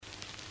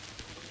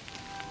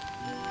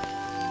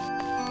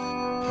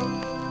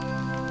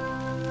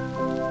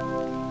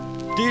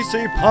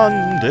DC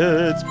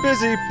pundits,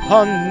 busy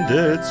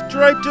pundits,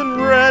 draped in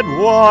red,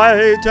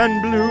 white,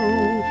 and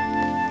blue.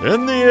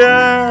 In the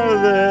air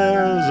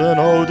there's an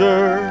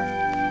odor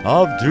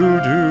of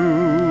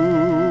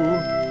doo-doo.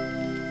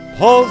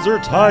 Polls are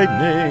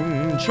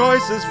tightening,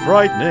 choices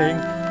frightening,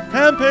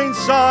 campaign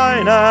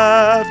sign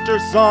after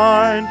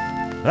sign,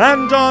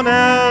 and on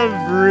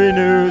every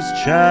news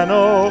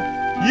channel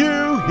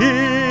you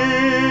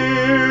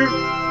hear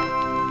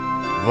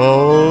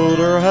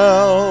voter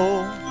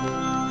hell,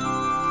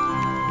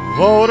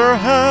 voter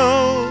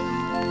hell.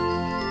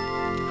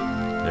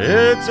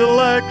 It's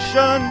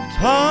election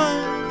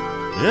time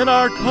in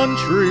our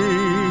country.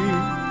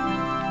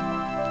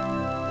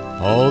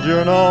 Hold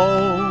your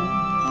nose,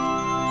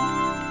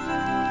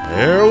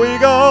 here we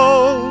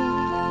go.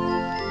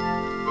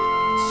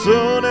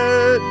 Soon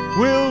it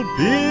will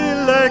be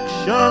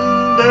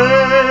election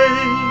day.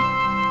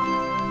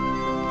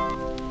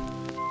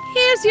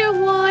 Here's your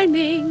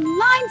warning,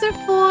 lines are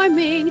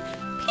forming,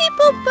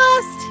 people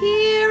bust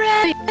here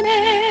and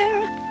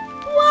there,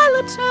 while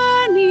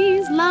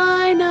attorneys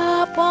line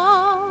up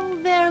all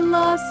their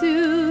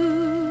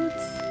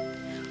lawsuits.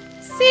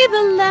 See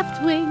the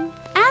left wing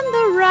and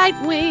the right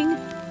wing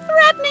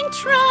threatening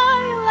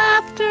trial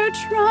after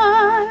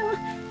trial,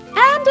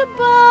 and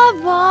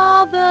above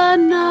all the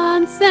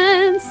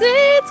nonsense,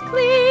 it's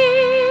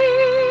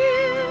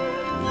clear.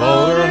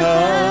 Voter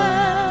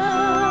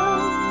hell,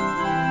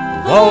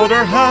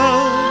 voter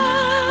hell.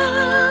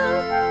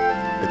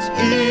 It's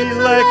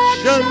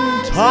election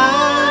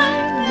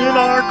time in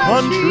our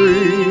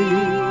country.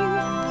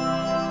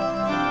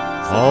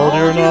 Hold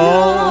your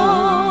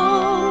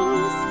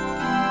nose,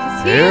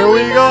 here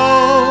we go.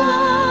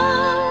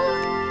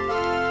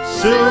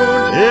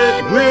 Soon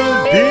it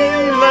will be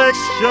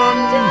election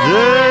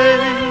day.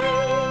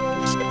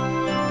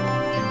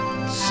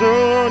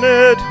 Soon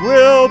it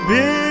will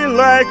be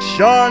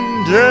election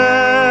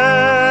day.